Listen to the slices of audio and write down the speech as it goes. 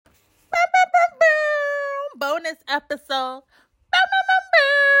bonus episode. Bow, bow, bow,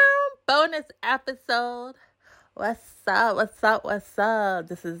 bow. Bonus episode. What's up? What's up? What's up?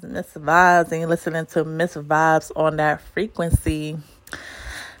 This is Miss Vibes, and you're listening to Miss Vibes on that frequency.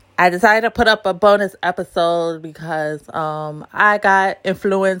 I decided to put up a bonus episode because I got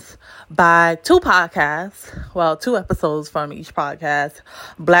influenced by two podcasts. Well, two episodes from each podcast.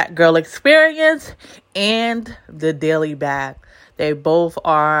 Black Girl Experience and The Daily Bag. They both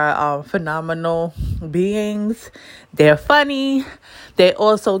are phenomenal beings. They're funny. They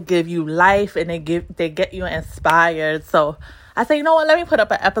also give you life, and they get you inspired. So I said, you know what? Let me put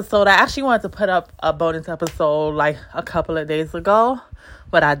up an episode. I actually wanted to put up a bonus episode like a couple of days ago,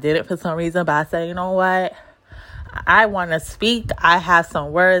 but I didn't for some reason. But I said, you know what? I want to speak. I have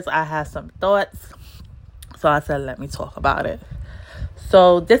some words. I have some thoughts. So I said, let me talk about it.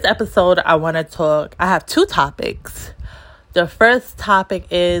 So this episode, I have two topics. The first topic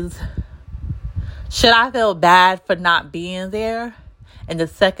is, should I feel bad for not being there? And the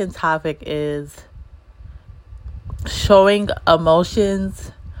second topic is, showing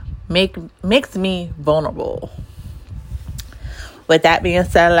emotions makes me vulnerable. With that being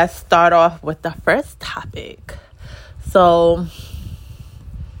said, let's start off with the first topic. So,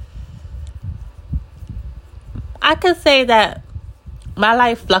 I could say that my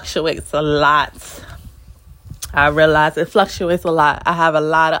life fluctuates a lot. I realize it fluctuates a lot. I have a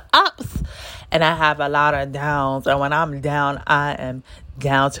lot of ups and I have a lot of downs. And when I'm down, I am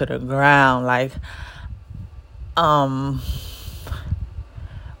down to the ground. Like,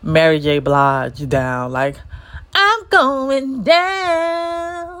 Mary J. Blige down. Like, I'm going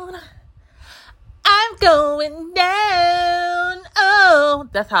down. I'm going down. Oh,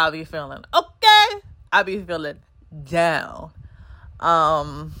 that's how I be feeling. Okay. I be feeling down.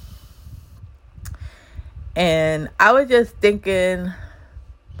 And I was just thinking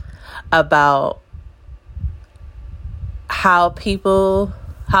about how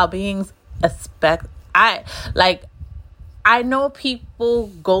beings expect. I know people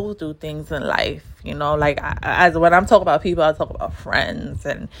go through things in life, you know, like as when I'm talking about people, I talk about friends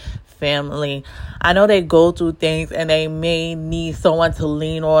and family. I know they go through things and they may need someone to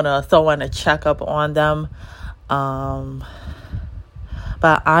lean on or someone to check up on them. But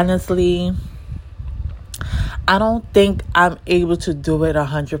honestly, I don't think I'm able to do it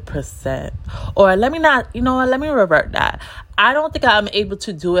 100%. Or let me revert that. I don't think I'm able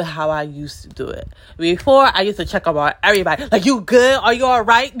to do it how I used to do it. Before, I used to check up on everybody. Like, you good? Are you all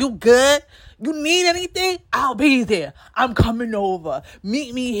right? You good? You need anything? I'll be there. I'm coming over.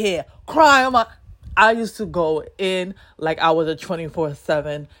 Meet me here. Cry on my... I used to go in like I was a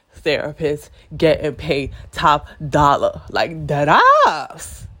 24/7 therapist getting paid top dollar. Like, dead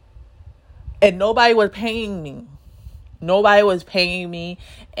ass. And nobody was paying me.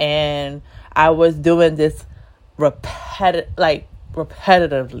 And I was doing this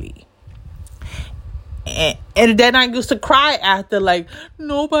repetitively. And then I used to cry after, like,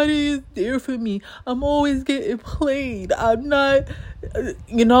 nobody is there for me. I'm always getting played. I'm not, I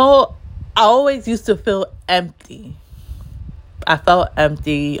always used to feel empty. I felt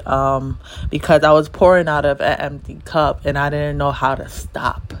empty because I was pouring out of an empty cup and I didn't know how to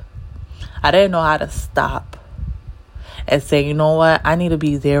stop. And say, you know what? I need to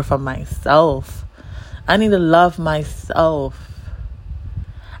be there for myself. I need to love myself.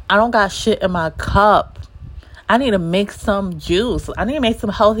 I don't got shit in my cup. I need to make some juice. I need to make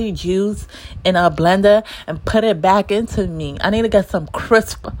some healthy juice in a blender and put it back into me. I need to get some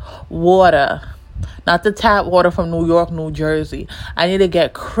crisp water. Not the tap water from New York, New Jersey. I need to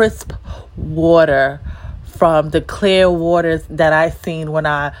get crisp water from the clear waters that I seen when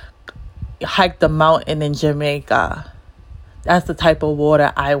I hiked the mountain in Jamaica. That's the type of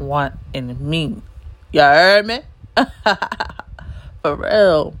water I want in me. You heard me? For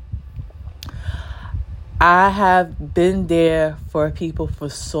real. I have been there for people for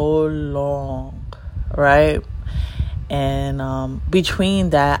so long, right? And between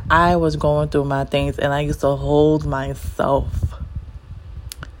that, I was going through my things and I used to hold myself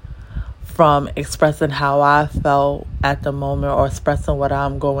from expressing how I felt at the moment or expressing what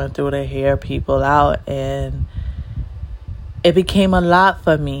I'm going through to hear people out. And it became a lot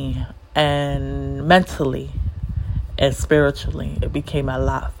for me, and mentally and spiritually, it became a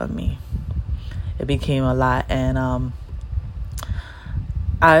lot for me. And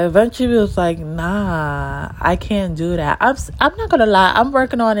I eventually was like, nah, I can't do that. I'm not gonna lie, I'm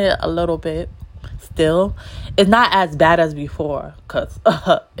working on it a little bit still. It's not as bad as before, because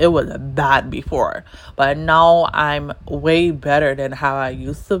it was bad before, but now I'm way better than how I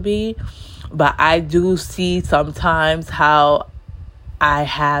used to be. But I do see sometimes how I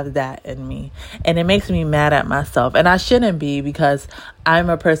have that in me. And it makes me mad at myself. And I shouldn't be, because I'm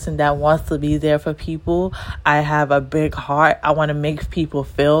a person that wants to be there for people. I have a big heart. I want to make people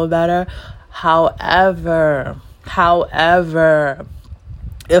feel better. However,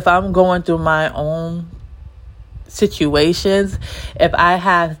 if I'm going through my own situations, if I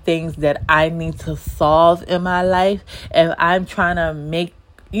have things that I need to solve in my life, if I'm trying to make,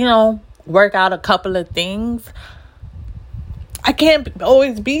 work out a couple of things, I can't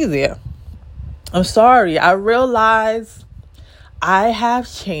always be there. I'm sorry. I realize I have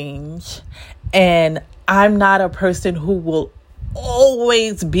changed, and I'm not a person who will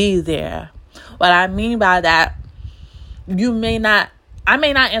always be there. What I mean by that, I may not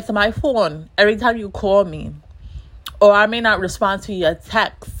answer my phone every time you call me, or I may not respond to your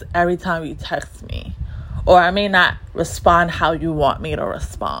text every time you text me, or I may not respond how you want me to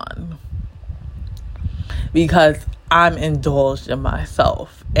respond, because I'm indulged in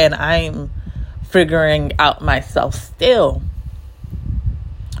myself and I'm figuring out myself still,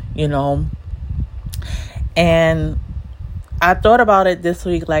 and I thought about it this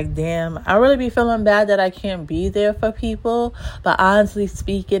week, like, damn, I really be feeling bad that I can't be there for people. But honestly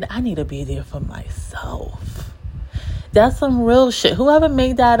speaking, I need to be there for myself. That's some real shit. Whoever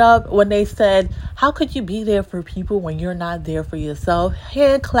made that up when they said, how could you be there for people when you're not there for yourself?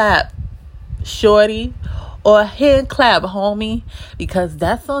 Hand clap, shorty, or hand clap, homie, because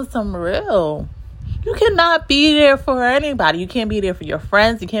that's on some real. You cannot be there for anybody. You can't be there for your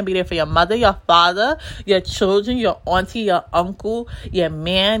friends. You can't be there for your mother, your father, your children, your auntie, your uncle, your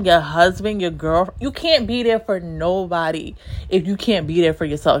man, your husband, your girl. You can't be there for nobody if you can't be there for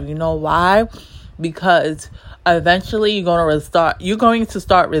yourself. You know why? Because eventually you're going to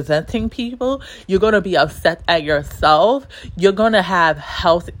start resenting people. You're going to be upset at yourself. You're going to have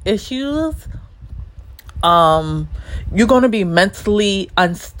health issues. You're going to be mentally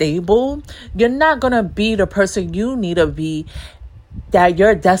unstable. You're not going to be the person you need to be, that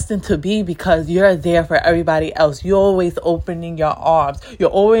you're destined to be, because you're there for everybody else. You're always opening your arms.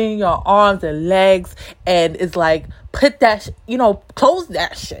 You're opening your arms and legs, and it's like, put that, close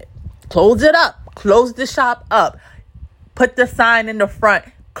that shit. Close it up. Close the shop up. Put the sign in the front,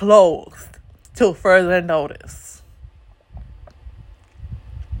 closed, till further notice.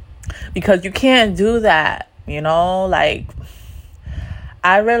 Because you can't do that, like,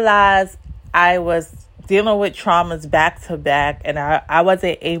 I realized I was dealing with traumas back to back, and I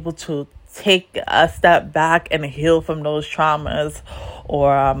wasn't able to take a step back and heal from those traumas,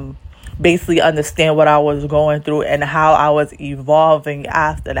 or basically understand what I was going through and how I was evolving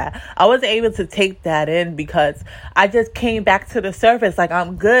after that. I wasn't able to take that in because I just came back to the surface, like,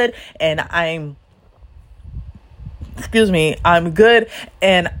 I'm good and I'm good,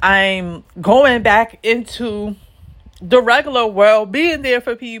 and I'm going back into the regular world, being there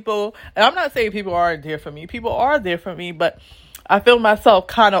for people. And I'm not saying people aren't there for me. People are there for me, but I feel myself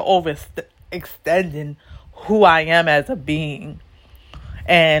kind of overextending who I am as a being.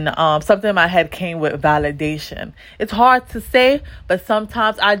 And something in my head came with validation. It's hard to say, but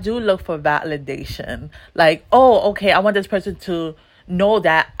sometimes I do look for validation. Like, oh, okay, I want this person to know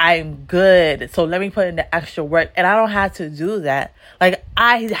that I'm good, so let me put in the extra work. And I don't have to do that. Like,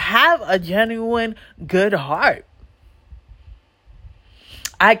 I have a genuine good heart.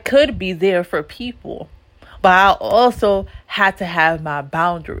 I could be there for people, but I also had to have my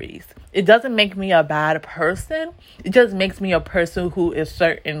boundaries. It doesn't make me a bad person. It just makes me a person who is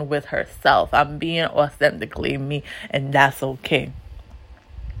certain with herself. I'm being authentically me, and that's okay.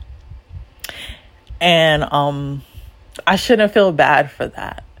 And I shouldn't feel bad for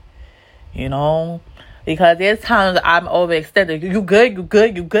that, because there's times I'm overextended. You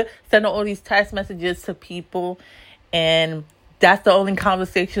good? Sending all these text messages to people, and that's the only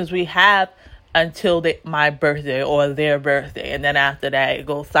conversations we have until my birthday or their birthday. And then after that, it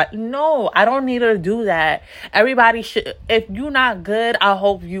goes like, no, I don't need to do that. Everybody should. If you're not good, I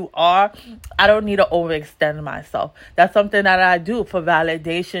hope you are. I don't need to overextend myself. That's something that I do for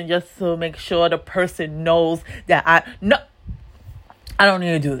validation, just to make sure the person knows that I don't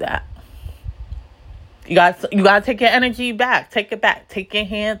need to do that. You gotta take your energy back. Take it back. Take your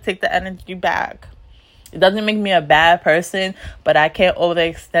hand. Take the energy back. It doesn't make me a bad person, but I can't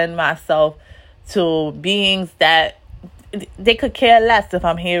overextend myself to beings that they could care less if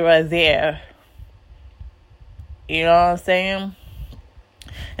I'm here or there. You know what I'm saying?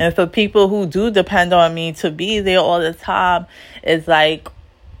 And for people who do depend on me to be there all the time, it's like,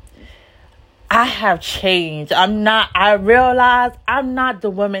 I have changed. I realize I'm not the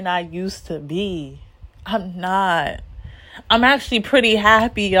woman I used to be. I'm not. I'm actually pretty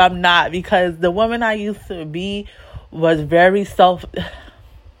happy I'm not, because the woman I used to be was very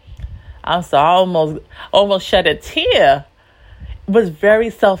I'm sorry, I almost shed a tear. Was very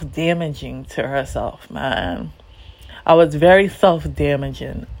self-damaging to herself, man. I was very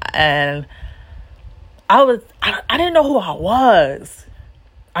self-damaging, and I didn't know who I was.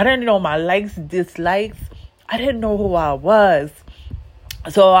 I didn't know my likes, dislikes. I didn't know who I was.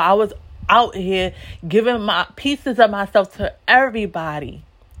 So I was out here giving my pieces of myself to everybody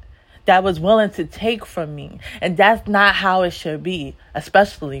that was willing to take from me. And that's not how it should be,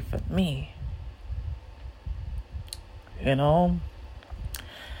 especially for me. You know?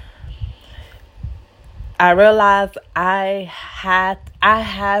 I realized I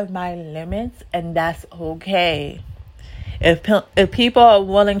have my limits, and that's okay. If people are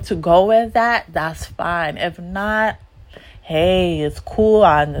willing to go with that, that's fine. If not, hey, it's cool.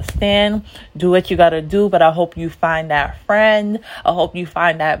 I understand. Do what you got to do. But I hope you find that friend. I hope you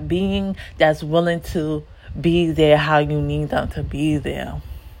find that being that's willing to be there how you need them to be there.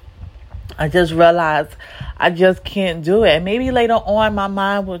 I just realized I just can't do it. And maybe later on my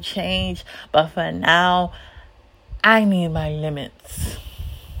mind will change. But for now, I need my limits.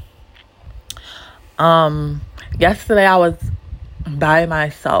 Yesterday I was by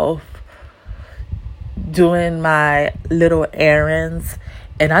myself doing my little errands,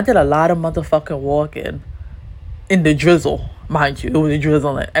 and I did a lot of motherfucking walking in the drizzle, mind you. It was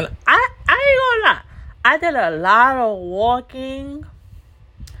drizzling, and I ain't gonna lie, I did a lot of walking,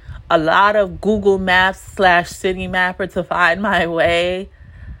 a lot of Google Maps / City Mapper to find my way,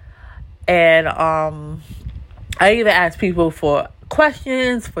 and I even asked people for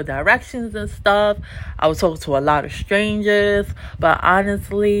questions, for directions and stuff. I was talking to a lot of strangers, but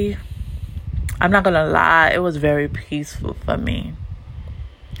honestly, I'm not gonna lie, it was very peaceful for me.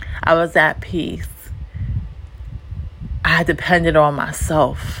 I was at peace. I depended on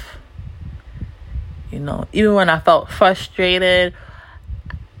myself. You know, even when I felt frustrated,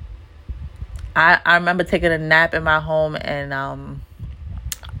 I remember taking a nap in my home, and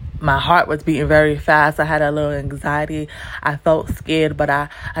my heart was beating very fast. I had a little anxiety. I felt scared, but I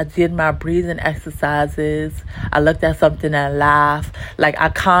did my breathing exercises. I looked at something and laughed. Like, I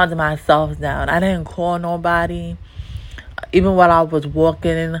calmed myself down. I didn't call nobody. Even while I was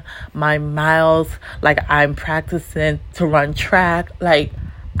walking my miles, like I'm practicing to run track, like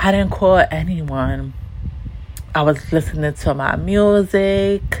I didn't call anyone. I was listening to my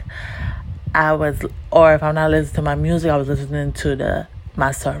music. Or if I'm not listening to my music, I was listening to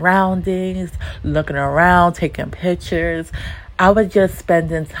my surroundings, looking around, taking pictures. I was just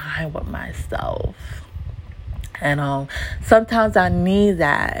spending time with myself. And sometimes I need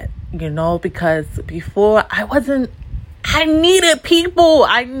that, you know, because before I needed people.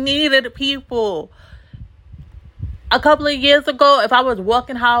 A couple of years ago, if I was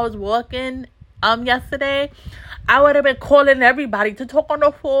walking how I was walking yesterday, I would have been calling everybody to talk on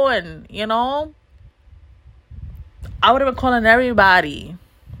the phone, you know? I would have been calling everybody.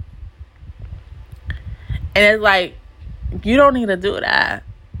 And it's like, you don't need to do that.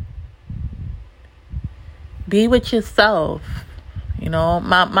 Be with yourself. You know,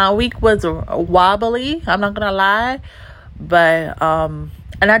 my week was wobbly, I'm not gonna lie. But, and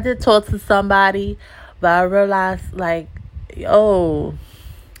I did talk to somebody, but I realized, like,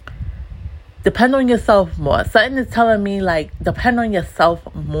 depend on yourself more. Something is telling me, like, depend on yourself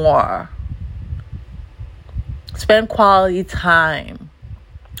more. Spend quality time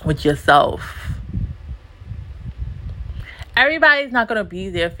with yourself. Everybody's not going to be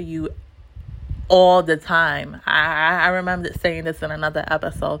there for you all the time. I remember saying this in another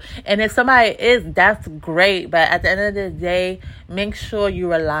episode. And if somebody is, that's great. But at the end of the day, make sure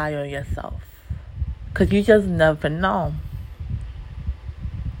you rely on yourself. Because you just never know.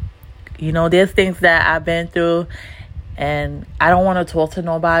 You know, there's things that I've been through, and I don't want to talk to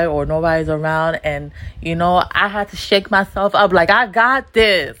nobody, or nobody's around. And, you know, I had to shake myself up. Like, I got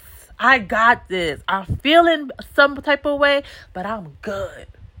this. I'm feeling some type of way, but I'm good.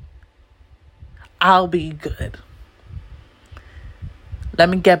 I'll be good. Let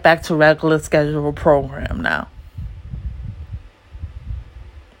me get back to regular scheduled program now.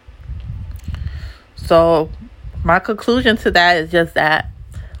 So, my conclusion to that is just that,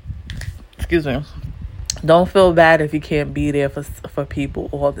 don't feel bad if you can't be there for people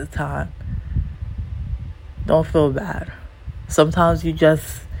all the time. Don't feel bad. Sometimes you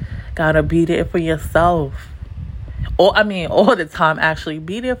just gotta be there for yourself. All the time, actually.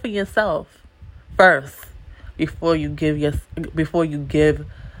 Be there for yourself first before you give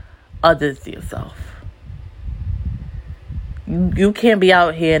others to yourself. You can't be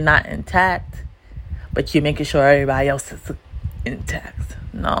out here not intact, but you're making sure everybody else is intact.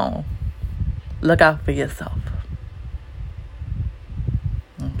 No. Look out for yourself.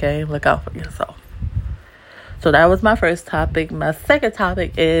 Okay, look out for yourself. So that was my first topic. My second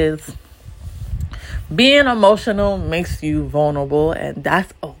topic is being emotional makes you vulnerable, and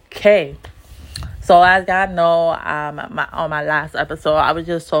that's okay. So as y'all know, on my last episode, I was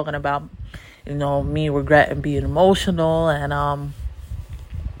just talking about, me regretting being emotional, and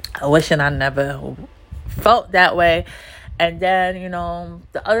wishing I never felt that way. And then,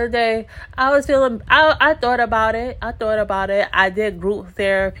 the other day, I was feeling, I thought about it. I did group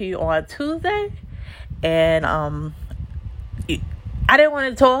therapy on Tuesday, and I didn't want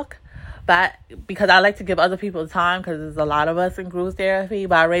to talk, but because I like to give other people time, because there's a lot of us in group therapy.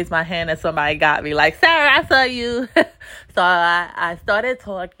 But I raised my hand and somebody got me like, Sarah, I saw you. So I started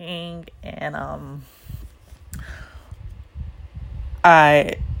talking, and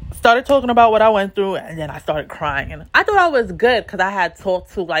I started talking about what I went through, and then I started crying. I thought I was good because I had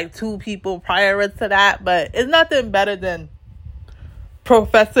talked to like 2 people prior to that, but it's nothing better than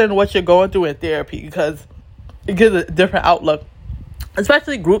professing what you're going through in therapy, because it gives a different outlook,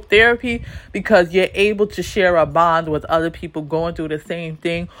 especially group therapy, because you're able to share a bond with other people going through the same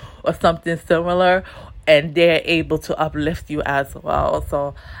thing or something similar, and they're able to uplift you as well.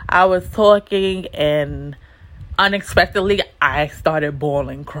 So I was talking, and unexpectedly I started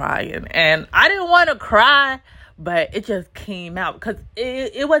bawling, crying, and I didn't want to cry, but it just came out, because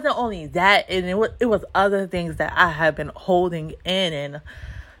it wasn't only that, and it was other things that I had been holding in, and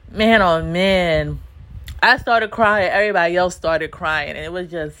man, oh man, I started crying, everybody else started crying, and it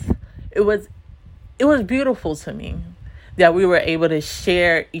was beautiful to me that we were able to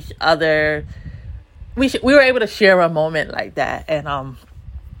share each other. We were able to share a moment like that, and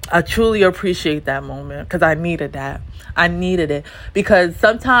I truly appreciate that moment, because I needed that. I needed it, because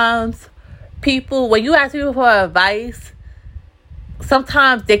sometimes people, when you ask people for advice,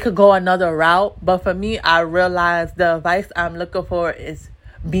 sometimes they could go another route. But for me, I realized the advice I'm looking for is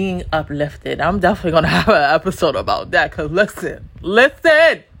being uplifted. I'm definitely going to have an episode about that, because listen.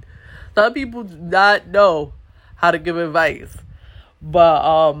 Some people do not know how to give advice. But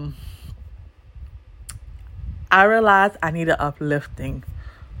I realized I needed uplifting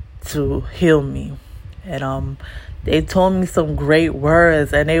to heal me, and they told me some great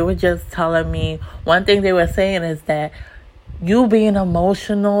words, and they were just telling me, one thing they were saying is that you being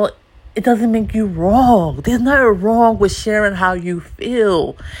emotional, it doesn't make you wrong. There's nothing wrong with sharing how you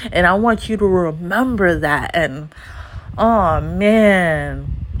feel, and I want you to remember that. And oh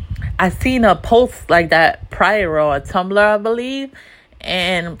man, I seen a post like that prior on Tumblr, I believe,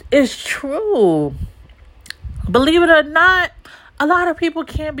 and it's true. Believe it or not, a lot of people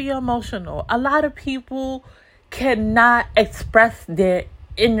can't be emotional. A lot of people cannot express their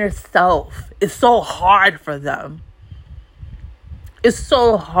inner self. It's so hard for them. It's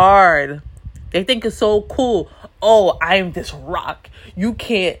so hard. They think it's so cool. Oh, I'm this rock. You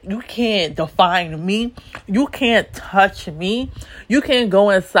can't define me. You can't touch me. You can't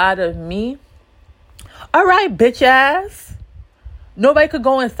go inside of me. All right, bitch ass. Nobody could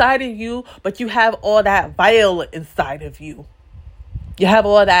go inside of you, but you have all that violence inside of you. You have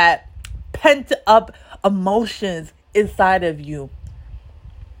all that pent up emotions inside of you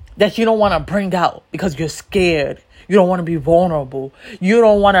that you don't want to bring out because you're scared. You don't want to be vulnerable. You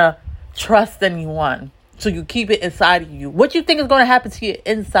don't want to trust anyone. So you keep it inside of you. What you think is going to happen to your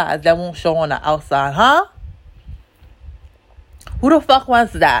insides that won't show on the outside, huh? Who the fuck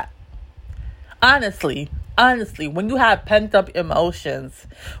wants that? Honestly, when you have pent up emotions,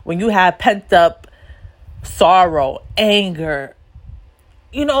 when you have pent up sorrow, anger,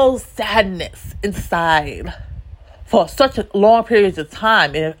 sadness inside for such a long periods of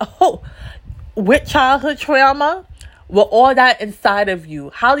time, and with childhood trauma, with all that inside of you,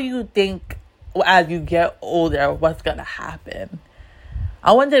 how do you think as you get older what's gonna happen?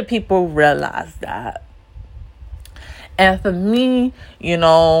 I wonder if people realize that. And for me,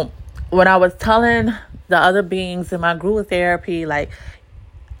 when I was telling the other beings in my group therapy, like,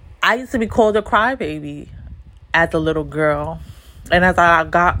 I used to be called a crybaby as a little girl. And as I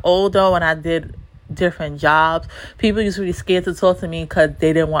got older and I did different jobs, people used to be scared to talk to me because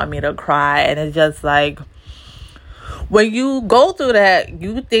they didn't want me to cry. And it's just like, when you go through that,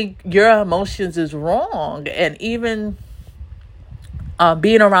 you think your emotions is wrong. And even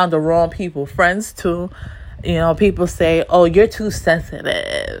being around the wrong people, friends too, people say, oh, you're too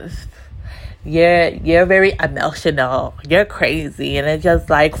sensitive. You're very emotional. You're crazy. And it's just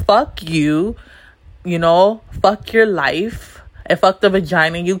like, fuck you, fuck your life, and fuck the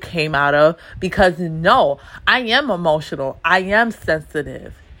vagina you came out of. Because no, I am emotional. I am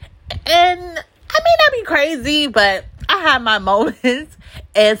sensitive. And I may not be crazy, but I have my moments.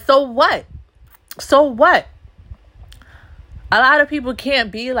 And so what? A lot of people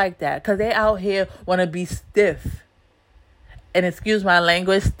can't be like that because they out here want to be stiff. And excuse my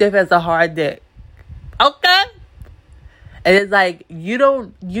language, stiff as a hard dick. Okay? And it's like, you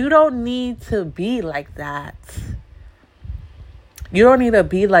don't need to be like that. You don't need to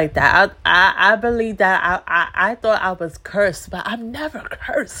be like that. I believe that I thought I was cursed, but I'm never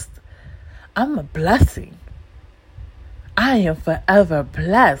cursed. I'm a blessing. I am forever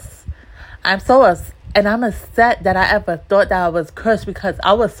blessed. I'm upset that I ever thought that I was cursed because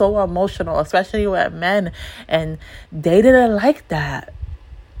I was so emotional, especially with men, and they didn't like that.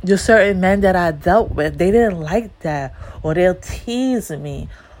 There's certain men that I dealt with, they didn't like that, or they'll tease me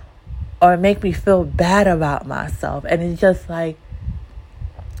or make me feel bad about myself. And it's just like,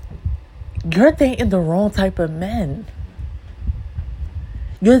 you're dating the wrong type of men.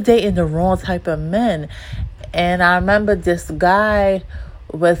 You're dating the wrong type of men. And I remember this guy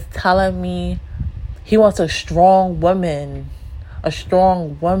was telling me he wants a strong woman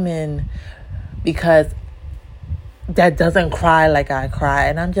because that doesn't cry like I cry.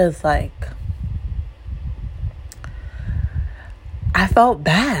 And I'm just like, I felt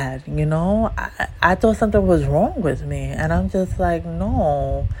bad, I thought something was wrong with me. And I'm just like,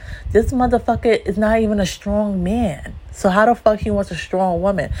 no, this motherfucker is not even a strong man. So how the fuck he wants a strong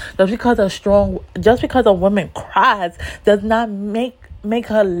woman? Just because a woman cries does not make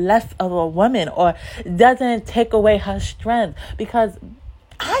her less of a woman, or doesn't take away her strength, because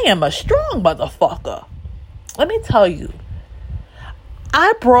I am a strong motherfucker. Let me tell you,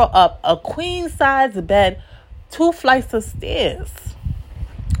 I brought up a queen size bed, 2 flights of stairs.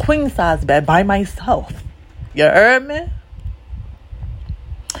 Queen size bed by myself. You heard me?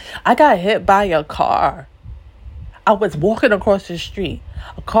 I got hit by a car. I was walking across the street.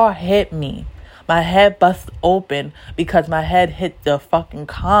 A car hit me. My head bust open because my head hit the fucking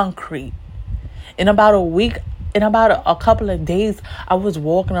concrete. In about a couple of days, I was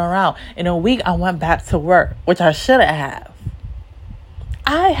walking around. In a week, I went back to work, which I shouldn't have.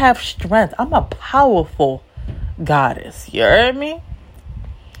 I have strength. I'm a powerful goddess. You heard me?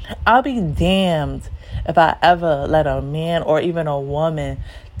 I'll be damned if I ever let a man or even a woman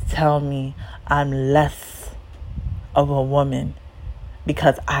tell me I'm less of a woman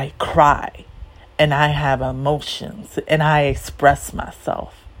because I cry and I have emotions and I express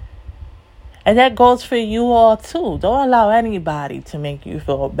myself. And that goes for you all too. Don't allow anybody to make you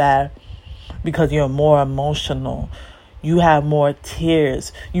feel bad because you're more emotional. You have more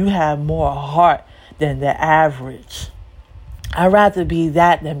tears. You have more heart than the average. I'd rather be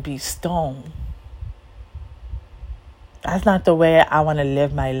that than be stoned. That's not the way I want to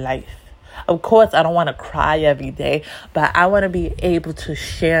live my life. Of course, I don't want to cry every day, but I want to be able to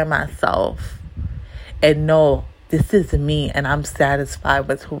share myself and know this is me and I'm satisfied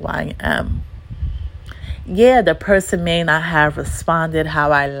with who I am. Yeah, the person may not have responded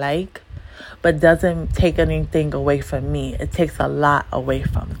how I like, but doesn't take anything away from me. It takes a lot away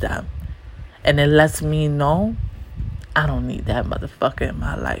from them. And it lets me know I don't need that motherfucker in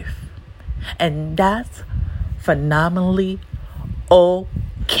my life. And that's phenomenally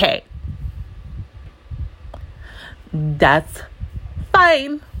okay. That's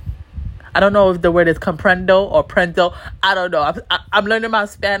fine. I don't know if the word is comprendo or prendo. I don't know. I'm learning my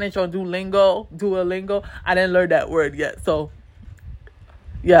Spanish on Duolingo. I didn't learn that word yet. So,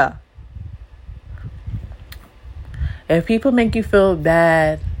 yeah. If people make you feel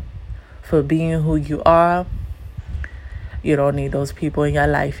bad for being who you are, you don't need those people in your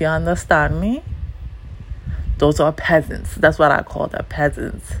life. You understand me? Those are peasants. That's what I call them,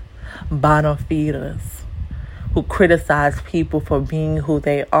 peasants. Bottom feeders. Who criticize people for being who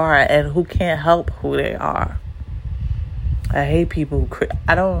they are and who can't help who they are. I hate people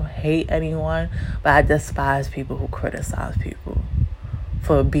I don't hate anyone, but I despise people who criticize people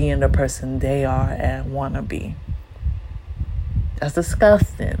for being the person they are and want to be. That's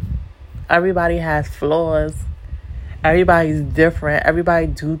disgusting. Everybody has flaws. Everybody's different. Everybody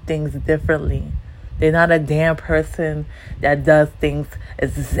do things differently. They're not a damn person that does things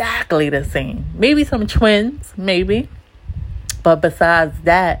exactly the same. Maybe some twins, maybe. But besides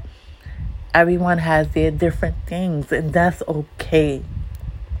that, everyone has their different things, and that's okay.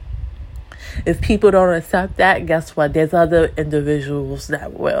 If people don't accept that, guess what? There's other individuals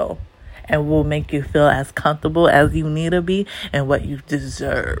that will. And will make you feel as comfortable as you need to be and what you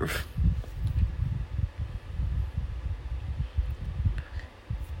deserve.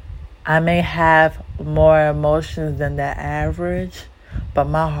 I may have more emotions than the average, but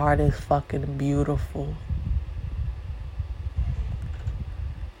my heart is fucking beautiful.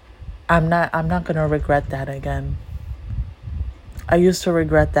 I'm not gonna regret that again. I used to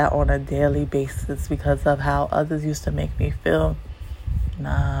regret that on a daily basis because of how others used to make me feel.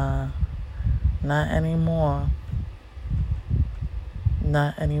 Nah, not anymore.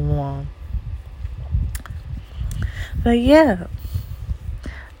 Not anymore. But yeah,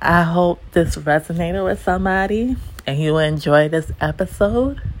 I hope this resonated with somebody and you enjoy this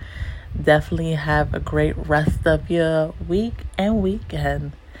episode. Definitely have a great rest of your week and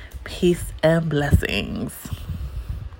weekend. Peace and blessings.